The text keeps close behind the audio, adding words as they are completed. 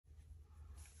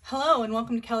Hello and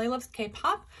welcome to Kelly Loves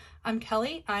K-Pop. I'm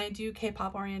Kelly. I do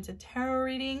K-pop oriented tarot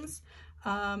readings.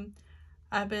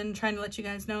 I've been trying to let you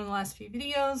guys know in the last few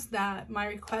videos that my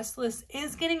request list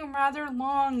is getting rather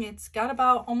long. It's got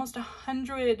about almost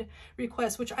 100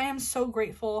 requests, which I am so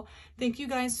grateful. Thank you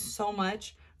guys so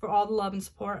much for all the love and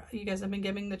support you guys have been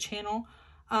giving the channel.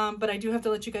 But I do have to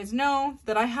let you guys know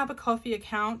that I have a Ko-fi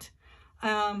account.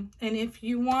 And if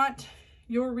you want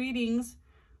your readings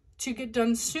to get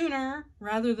done sooner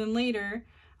rather than later,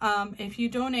 if you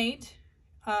donate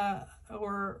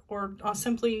or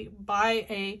simply buy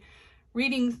a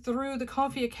reading through the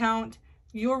Ko-fi account,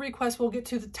 your request will get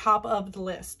to the top of the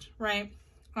list, right?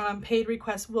 Paid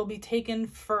requests will be taken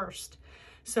first.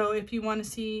 So if you want to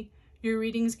see your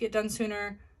readings get done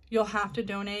sooner, you'll have to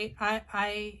donate.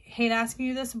 I hate asking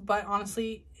you this, but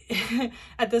honestly,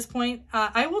 at this point,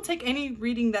 I will take any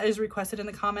reading that is requested in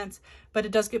the comments, but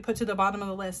it does get put to the bottom of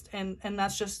the list, and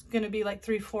that's just going to be like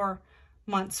 3-4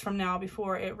 months from now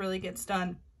before it really gets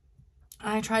done.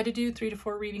 I try to do 3 to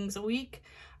 4 readings a week.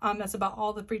 That's about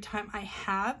all the free time I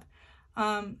have.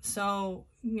 So,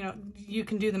 you know, you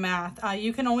can do the math.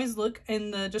 You can always look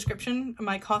in the description.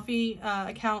 My Ko-fi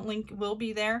account link will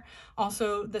be there.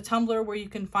 Also, the Tumblr where you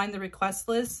can find the request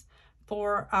list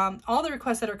for all the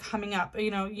requests that are coming up.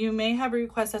 You know, you may have a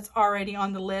request that's already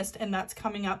on the list and that's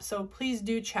coming up. So please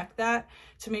do check that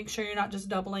to make sure you're not just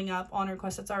doubling up on a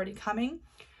request that's already coming.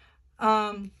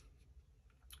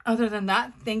 Other than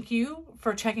that, thank you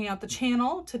for checking out the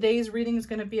channel. Today's reading is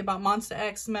going to be about Monsta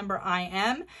X member I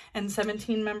Am and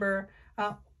 17 member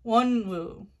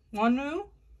Wonwoo.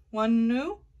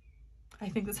 Wonwoo? I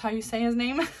think that's how you say his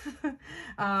name.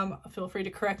 Feel free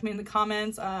to correct me in the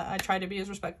comments. I try to be as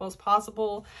respectful as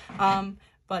possible.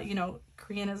 But, you know,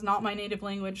 Korean is not my native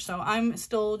language, so I'm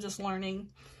still just learning.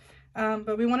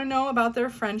 But we want to know about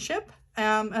their friendship.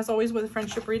 As always with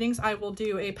friendship readings, I will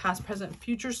do a past, present,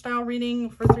 future style reading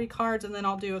for 3 cards, and then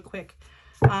I'll do a quick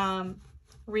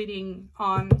reading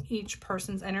on each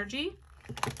person's energy.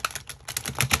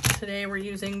 Today we're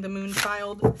using the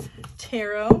Moonchild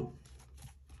Tarot.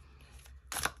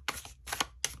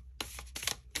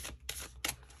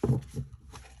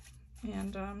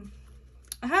 And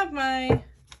I have my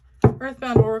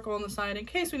Earthbound Oracle on the side in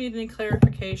case we need any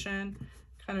clarification.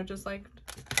 Kind of just like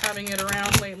having it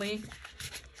around lately.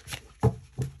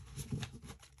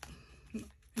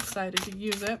 Excited to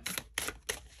use it.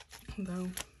 Though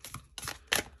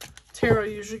tarot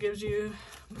usually gives you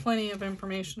plenty of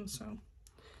information, so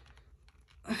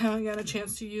I haven't got a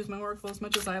chance to use my Oracle as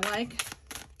much as I like.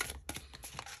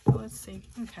 But let's see.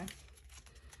 Okay.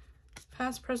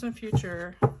 Past, present,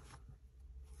 future.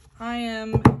 I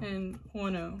am in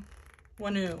Wonwoo.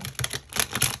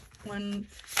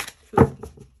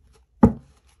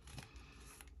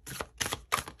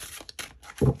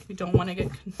 We don't want to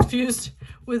get confused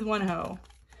with Wonho.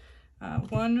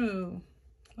 Wonwoo.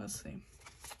 Let's see.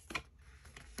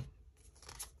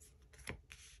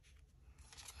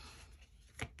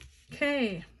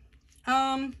 Okay.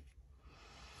 Nine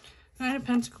of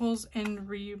Pentacles in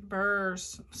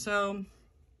reverse. So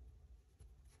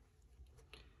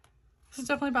this is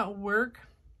definitely about work.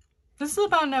 This is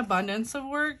about an abundance of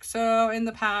work. So in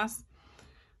the past,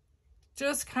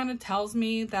 just kind of tells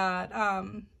me that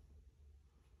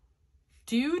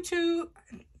due to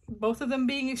both of them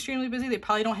being extremely busy, they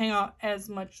probably don't hang out as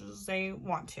much as they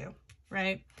want to,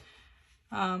 right?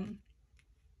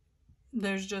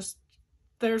 There's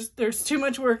too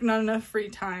much work, not enough free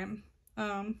time.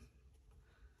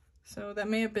 So that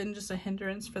may have been just a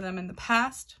hindrance for them in the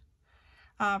past.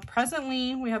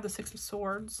 Presently, we have the 6 of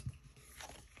Swords.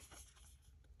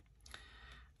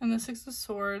 And the 6 of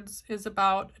Swords is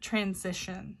about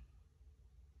transition.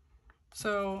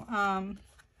 So,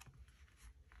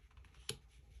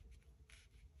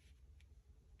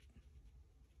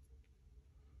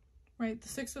 right, the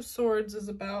 6 of Swords is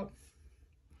about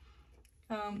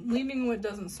leaving what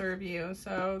doesn't serve you.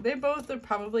 So they both are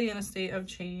probably in a state of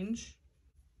change.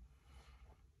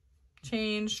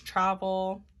 Change,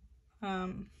 travel.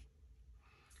 I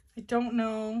don't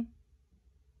know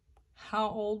how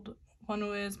old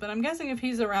Wonwoo is, but I'm guessing if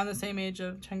he's around the same age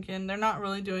of Chunkin, they're not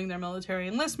really doing their military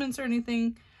enlistments or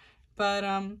anything. But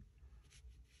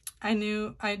I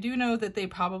do know that they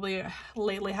probably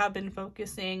lately have been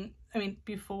focusing, I mean,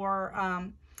 before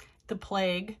the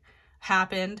plague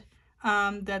happened,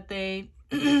 that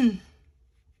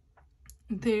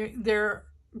their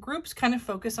groups kind of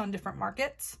focus on different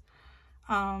markets.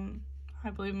 I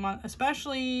believe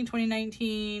especially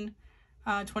 2019,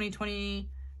 2020,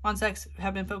 Monsta X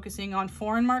have been focusing on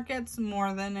foreign markets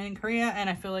more than in Korea, and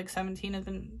I feel like 17 has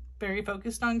been very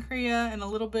focused on Korea and a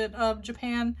little bit of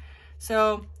Japan.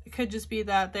 So it could just be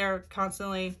that they're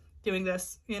constantly doing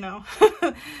this, you know,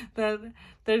 that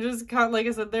they're just kind of, like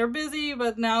I said, they're busy,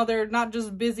 but now they're not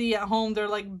just busy at home, they're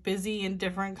like busy in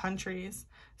different countries.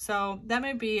 So that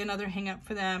might be another hang up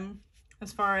for them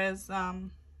as far as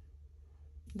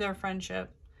their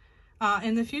friendship.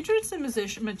 In the future, it's the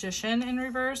magician in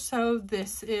reverse. So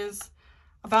this is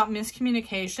about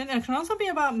miscommunication. It can also be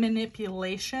about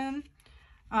manipulation.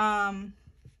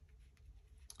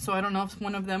 So I don't know if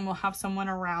one of them will have someone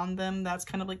around them that's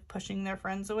kind of like pushing their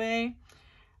friends away.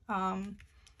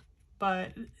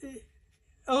 But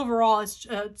overall,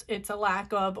 it's a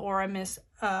lack of or a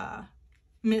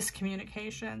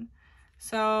miscommunication.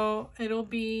 So it'll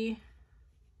be,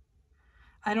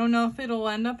 I don't know if it'll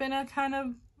end up in a kind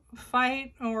of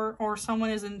fight or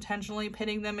someone is intentionally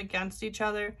pitting them against each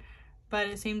other. But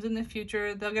it seems in the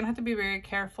future, they're going to have to be very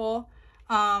careful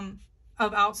of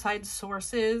outside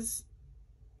sources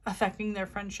affecting their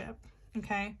friendship.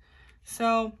 Okay,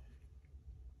 so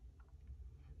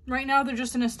right now they're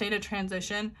just in a state of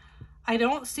transition. I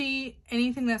don't see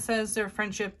anything that says their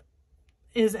friendship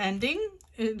is ending.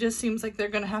 It just seems like they're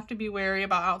going to have to be wary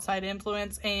about outside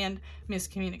influence and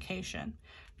miscommunication.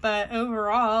 But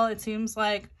overall, it seems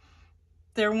like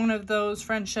they're one of those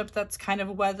friendships that's kind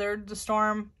of weathered the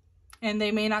storm, and they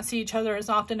may not see each other as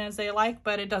often as they like,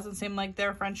 but it doesn't seem like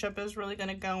their friendship is really going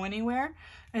to go anywhere.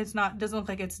 Doesn't look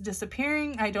like it's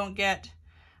disappearing. I don't get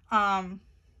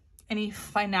any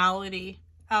finality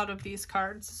out of these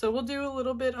cards. So we'll do a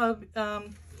little bit of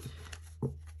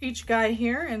each guy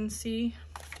here and see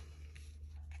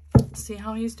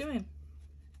how he's doing.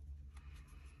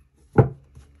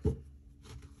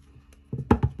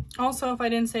 Also, if I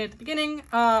didn't say at the beginning,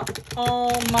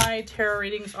 all my tarot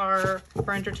readings are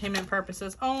for entertainment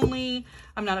purposes only.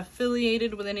 I'm not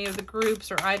affiliated with any of the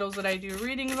groups or idols that I do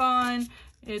readings on.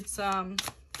 It's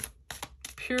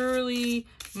purely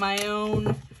my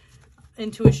own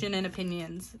intuition and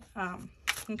opinions.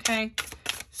 Okay,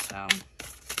 so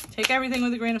take everything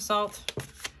with a grain of salt.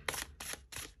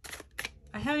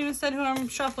 I haven't even said who I'm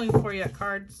shuffling for yet,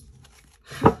 cards.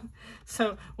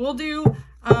 So we'll do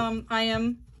I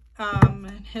am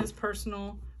his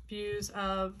personal views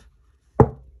of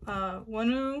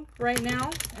Wonwoo right now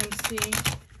and see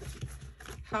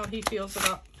how he feels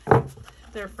about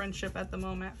their friendship at the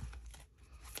moment.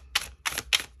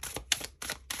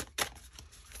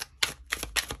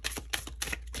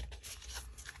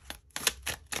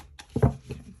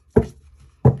 Okay.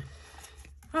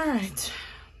 All right.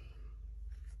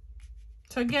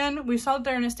 So again, we saw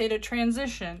they're in a state of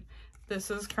transition.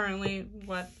 This is currently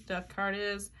what the Death card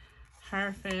is.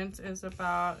 Hierophant is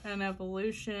about an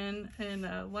evolution and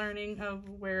a learning of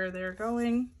where they're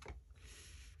going.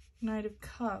 Knight of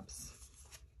Cups.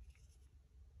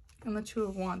 And the Two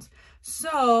of Wands.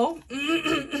 So,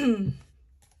 they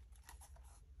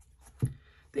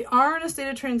are in a state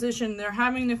of transition. They're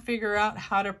having to figure out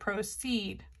how to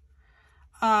proceed.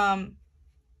 It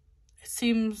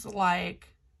seems like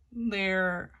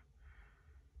they're...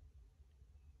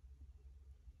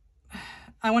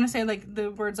 I want to say like the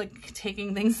words like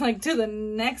taking things like to the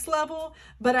next level,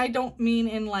 but I don't mean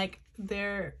in like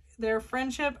their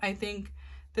friendship. I think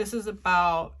this is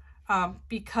about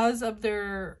because of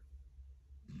their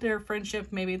friendship,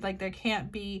 maybe like they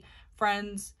can't be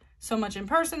friends so much in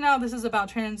person now. This is about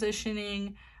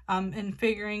transitioning and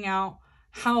figuring out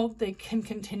how they can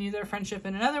continue their friendship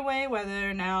in another way,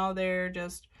 whether now they're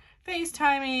just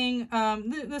FaceTiming.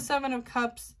 The Seven of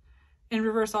Cups in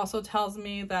reverse also tells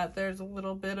me that there's a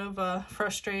little bit of a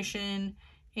frustration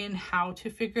in how to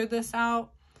figure this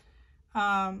out.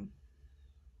 You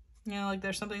know, like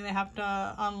there's something they have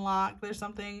to unlock. There's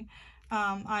something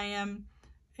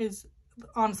is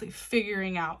honestly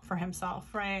figuring out for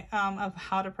himself, right? Of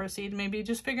how to proceed. Maybe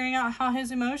just figuring out how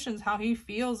his emotions, how he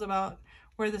feels about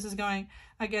where this is going.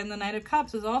 Again, the Knight of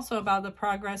Cups is also about the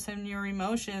progress in your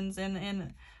emotions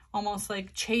and almost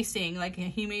like chasing. Like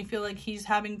he may feel like he's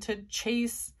having to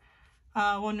chase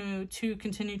Wonwoo to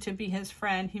continue to be his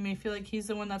friend. He may feel like he's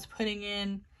the one that's putting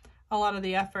in a lot of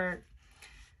the effort.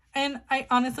 And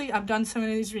I've done so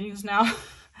many of these readings now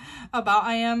about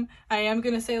I am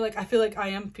going to say, like, I feel like I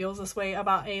am feels this way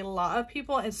about a lot of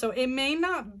people. And so it may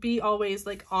not be always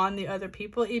like on the other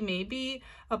people. It may be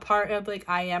a part of like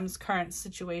I am's current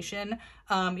situation,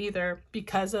 either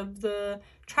because of the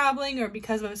traveling or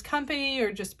because of his company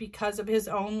or just because of his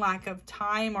own lack of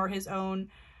time or his own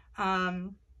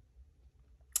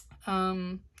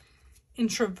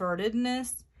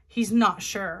introvertedness. He's not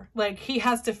sure. Like he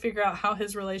has to figure out how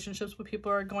his relationships with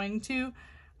people are going to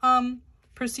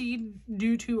proceed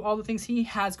due to all the things he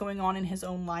has going on in his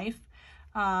own life.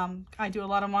 I do a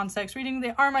lot of Monsta reading.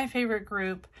 They are my favorite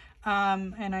group.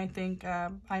 And I think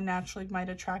I naturally might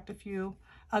attract a few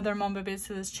other Monbebes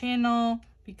to this channel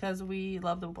because we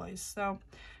love the boys. So,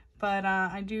 but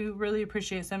I do really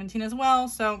appreciate 17 as well.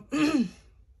 So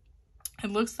it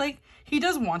looks like he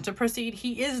does want to proceed.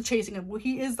 He is chasing him.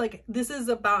 He is like, this is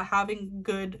about having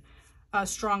good,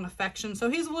 strong affection.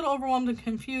 So he's a little overwhelmed and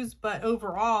confused, but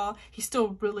overall, he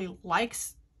still really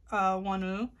likes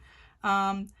Wonwoo.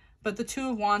 But the Two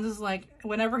of Wands is like,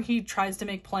 whenever he tries to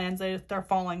make plans, they're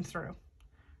falling through,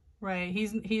 right?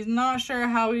 He's not sure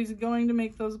how he's going to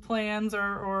make those plans,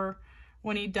 or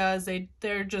when he does,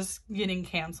 they're just getting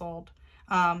canceled.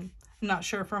 I'm not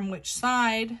sure from which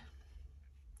side,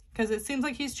 because it seems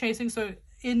like he's chasing. So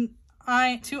to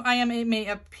I am, it may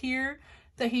appear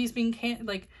that he's being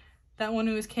that one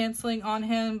who is canceling on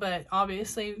him, but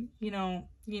obviously, you know,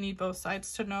 you need both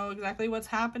sides to know exactly what's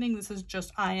happening. This is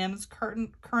just I am's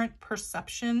current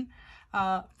perception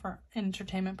for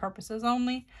entertainment purposes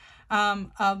only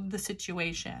of the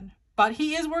situation. But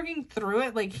he is working through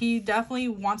it. Like, he definitely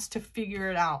wants to figure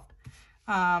it out.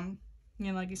 You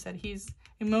know, like you said, he's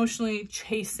emotionally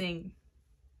chasing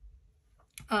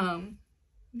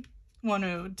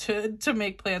Wonwoo to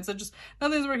make plans. So just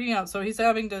nothing's working out. So he's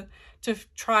having to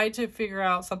try to figure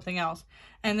out something else.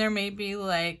 And there may be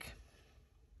like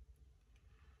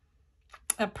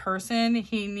a person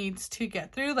he needs to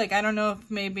get through. Like, I don't know if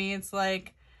maybe it's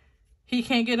like he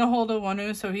can't get a hold of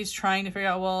Wonwoo, so he's trying to figure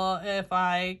out, well, if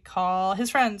I call his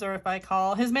friends or if I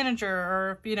call his manager,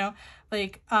 or, you know,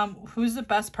 like, who's the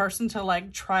best person to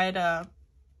like try to,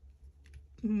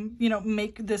 you know,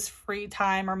 make this free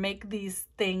time or make these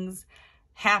things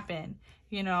happen,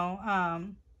 you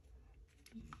know,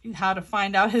 how to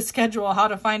find out his schedule, how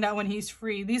to find out when he's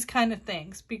free, these kind of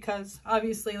things, because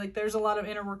obviously, like, there's a lot of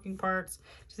inner working parts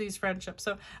to these friendships.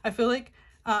 So I feel like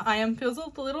I am feels a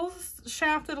little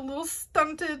shafted, a little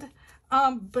stunted,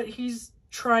 but he's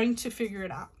trying to figure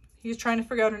it out. He's trying to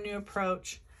figure out a new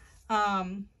approach,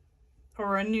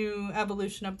 or a new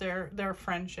evolution of their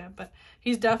friendship. But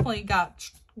he's definitely got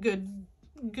good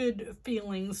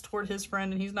feelings toward his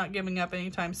friend, and he's not giving up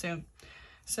anytime soon.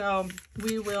 So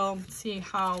we will see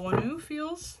how Wonwoo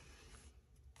feels.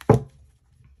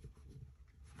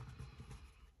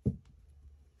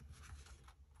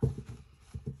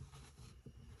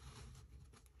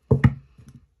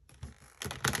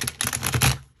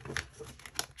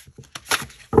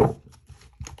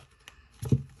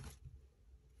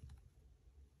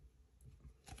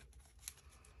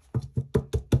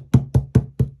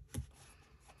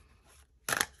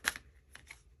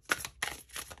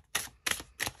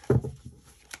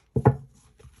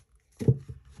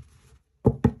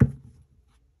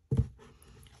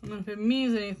 I don't know if it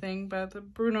means anything, but the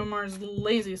Bruno Mars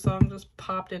Lazy song just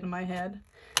popped into my head.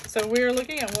 So we're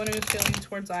looking at Wonwoo's feelings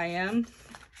towards I am.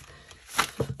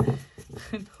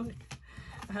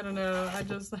 I don't know, I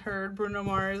just heard Bruno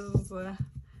Mars'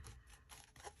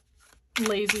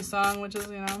 Lazy song, which is,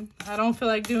 you know, I don't feel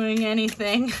like doing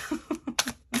anything.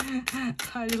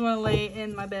 I just want to lay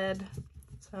in my bed.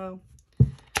 So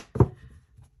I'm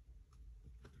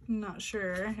not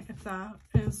sure if that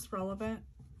is relevant,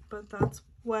 but that's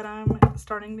what I'm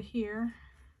starting to hear.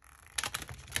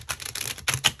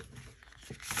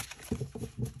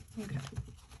 Okay.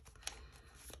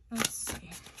 Let's see.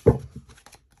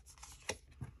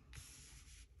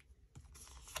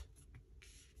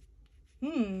 I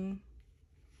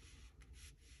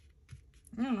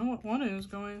don't know what Wonwoo is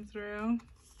going through.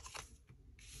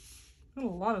 Got a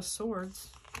lot of swords.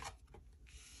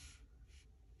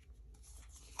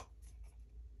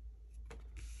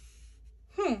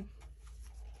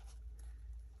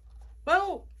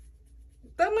 Well,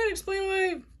 that might explain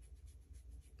why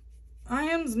I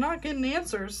am's not getting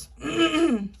answers.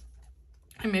 And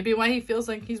maybe why he feels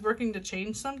like he's working to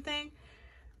change something.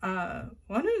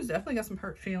 Wonwoo's definitely got some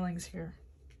hurt feelings here.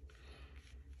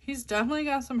 He's definitely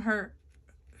got some hurt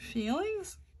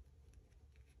feelings.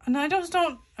 And I just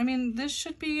don't, I mean, this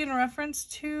should be in reference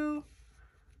to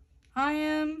I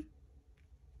am.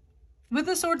 With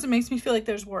the swords, it makes me feel like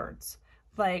there's words.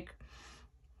 Like,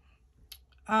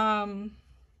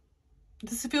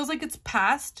 this feels like it's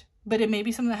past, but it may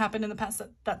be something that happened in the past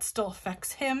that still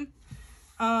affects him.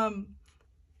 You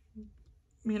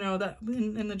know, that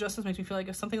in the justice makes me feel like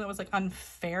it's something that was like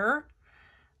unfair.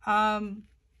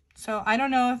 So I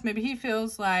don't know if maybe he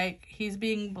feels like he's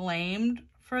being blamed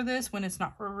for this when it's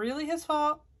not really his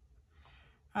fault.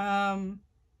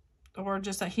 Or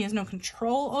just that he has no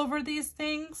control over these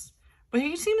things. But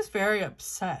he seems very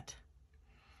upset.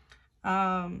 He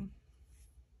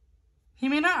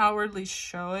may not outwardly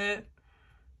show it.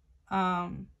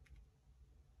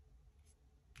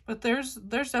 But there's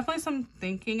definitely some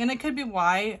thinking, and it could be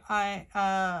why I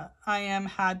am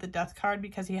had the death card,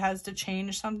 because he has to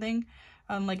change something.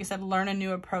 Like I said, learn a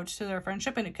new approach to their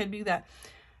friendship, and it could be that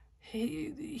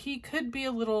he could be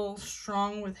a little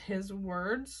strong with his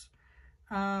words.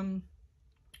 When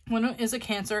it is a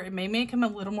Cancer, it may make him a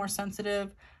little more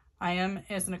sensitive. I am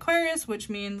as an Aquarius, which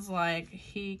means like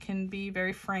he can be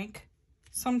very frank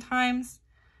sometimes.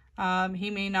 He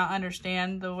may not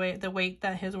understand the weight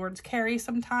that his words carry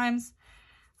sometimes.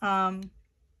 But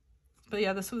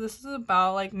yeah, this is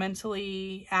about like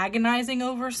mentally agonizing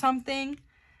over something.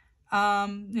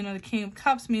 You know, the King of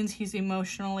Cups means he's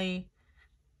emotionally,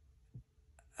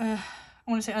 I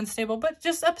want to say unstable, but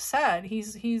just upset.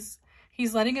 He's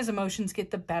letting his emotions get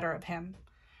the better of him,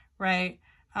 right?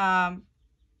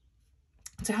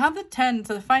 To have the 10,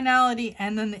 so the finality,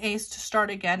 and then the Ace to start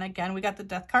again. Again, we got the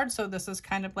Death card, so this is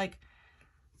kind of like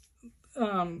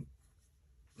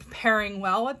pairing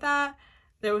well with that.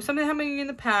 There was something happening in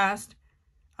the past.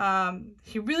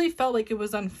 He really felt like it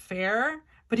was unfair,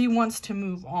 but he wants to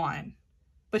move on.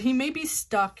 But he may be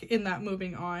stuck in that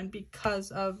moving on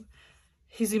because of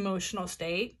his emotional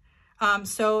state.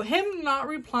 So him not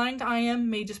replying to I am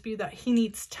may just be that he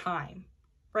needs time.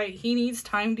 Right? He needs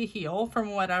time to heal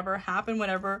from whatever happened,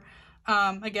 whatever.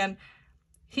 Again,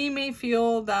 he may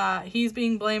feel that he's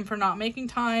being blamed for not making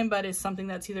time, but it's something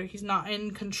that's either he's not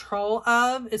in control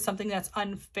of, it's something that's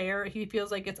unfair. He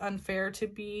feels like it's unfair to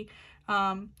be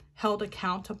held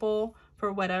accountable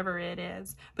for whatever it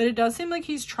is. But it does seem like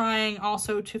he's trying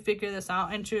also to figure this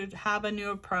out and to have a new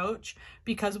approach,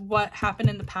 because what happened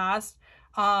in the past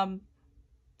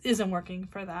isn't working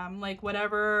for them. Like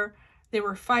whatever they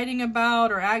were fighting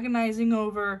about or agonizing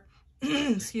over,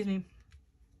 excuse me,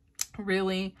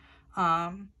 really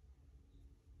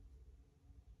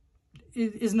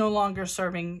is no longer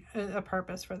serving a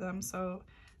purpose for them. So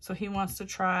he wants to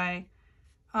try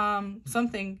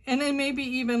something. And it may be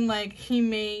even like he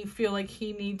may feel like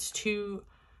he needs to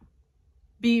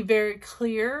be very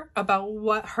clear about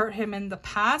what hurt him in the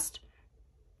past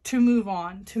to move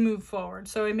on, to move forward.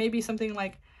 So it may be something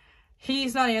like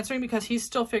he's not answering because he's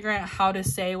still figuring out how to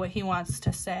say what he wants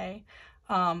to say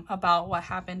about what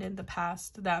happened in the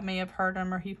past that may have hurt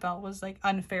him or he felt was like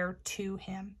unfair to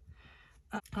him.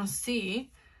 I'll see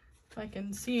if I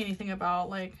can see anything about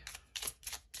like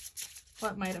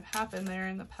what might have happened there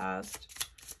in the past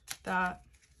that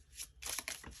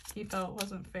he felt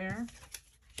wasn't fair.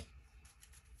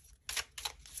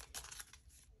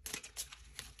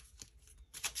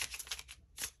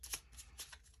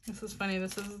 This is funny.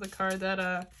 This is the card that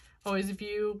I always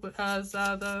view as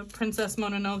the Princess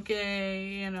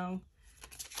Mononoke, you know,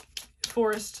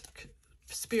 forest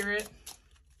spirit.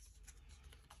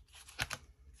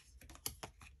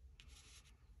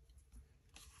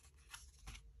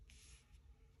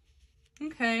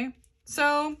 Okay,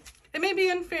 so it may be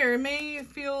unfair. It may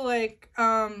feel like,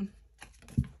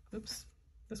 oops,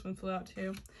 this one flew out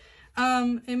too.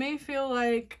 It may feel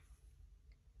like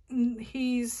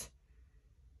he's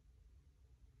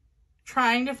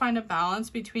trying to find a balance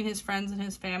between his friends and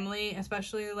his family,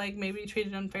 especially like maybe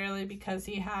treated unfairly because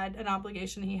he had an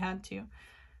obligation he had to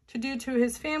do to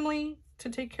his family, to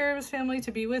take care of his family, to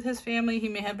be with his family. He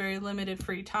may have very limited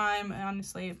free time.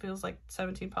 Honestly, it feels like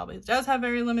 17 probably does have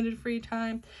very limited free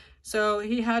time. So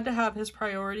he had to have his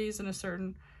priorities in a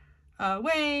certain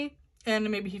way, and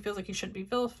maybe he feels like he shouldn't be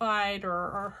vilified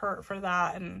or hurt for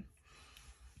that.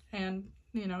 And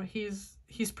you know, he's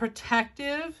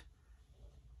protective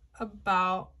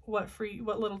about what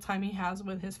little time he has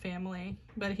with his family,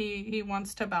 but he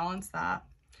wants to balance that.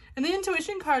 And the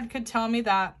intuition card could tell me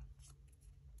that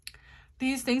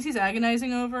these things he's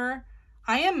agonizing over,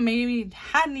 I am maybe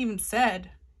hadn't even said.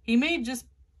 He may just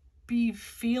be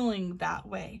feeling that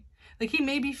way. Like he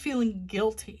may be feeling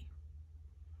guilty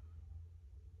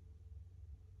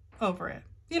over it.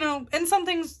 You know, and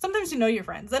sometimes you know your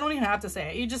friends. They don't even have to say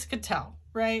it. You just could tell,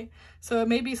 right? So it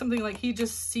may be something like he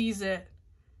just sees it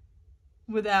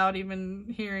without even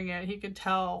hearing it. He could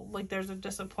tell like there's a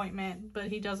disappointment, but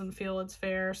he doesn't feel it's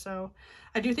fair. So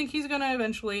I do think he's going to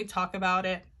eventually talk about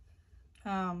it.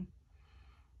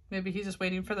 Maybe he's just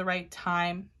waiting for the right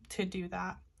time to do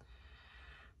that.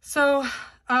 So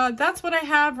that's what I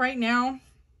have right now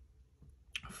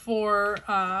for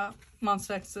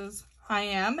Monsta X's I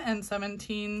Am and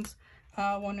 17's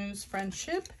Wonwoo's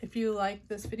friendship. If you like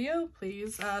this video,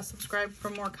 please subscribe for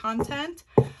more content.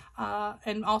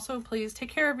 And also please take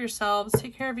care of yourselves,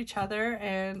 take care of each other,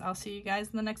 and I'll see you guys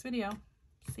in the next video.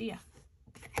 See ya.